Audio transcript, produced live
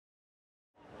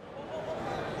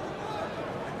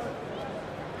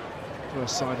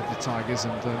first side of the Tigers,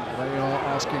 and they are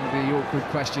asking the awkward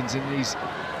questions in these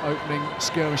opening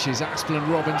skirmishes. Axel and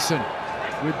Robinson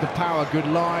with the power, good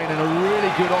line, and a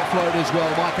really good offload as well.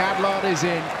 Mike Adlard is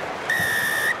in.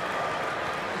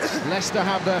 Leicester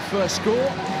have their first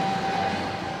score.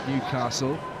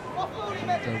 Newcastle.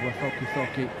 And Rafael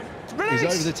Kuthoki is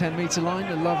over the 10-metre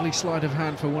line. A lovely sleight of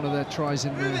hand for one of their tries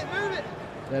in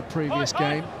their previous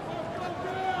game.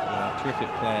 Terrific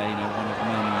player, you know, one of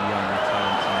many young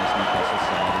talents in this Newcastle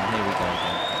side, and here we go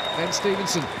again. Ben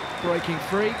Stevenson breaking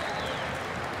free.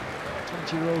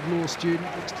 20-year-old law student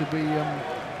looks to be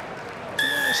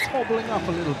just hobbling up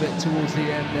a little bit towards the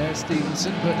end there,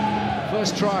 Stevenson, but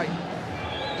first try.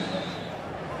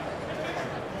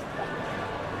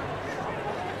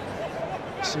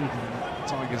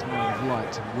 Tigers man of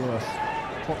light and Worth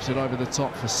pops it over the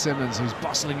top for Simmons, who's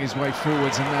bustling his way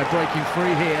forwards, and they're breaking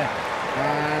free here.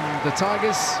 And the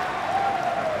Tigers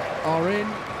are in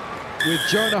with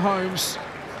Jonah Holmes,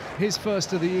 his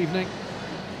first of the evening.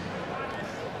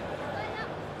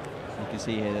 You can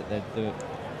see here that they're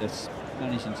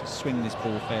managing to swing this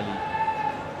ball fairly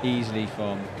easily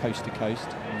from coast to coast,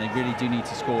 and they really do need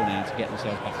to score now to get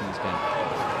themselves back in this game.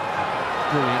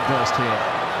 Brilliant burst here.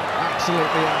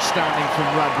 Absolutely outstanding from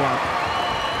Radwan.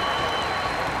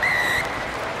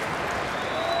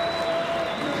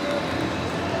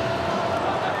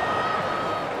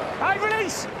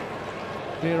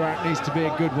 Dirac needs to be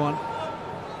a good one.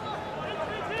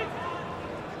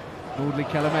 Audley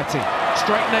Kelametti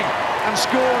straightening and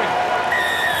scoring.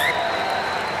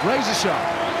 Razor sharp.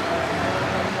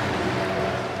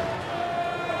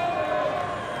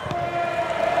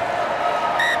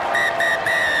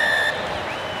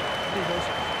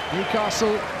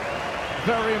 Newcastle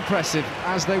very impressive,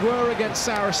 as they were against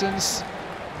Saracens.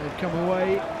 They've come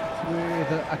away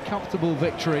with a comfortable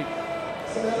victory.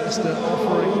 Leicester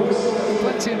offering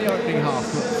plenty in the opening half,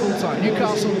 but full time.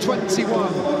 Newcastle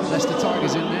 21, Leicester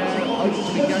Tigers in their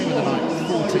opening game of the night.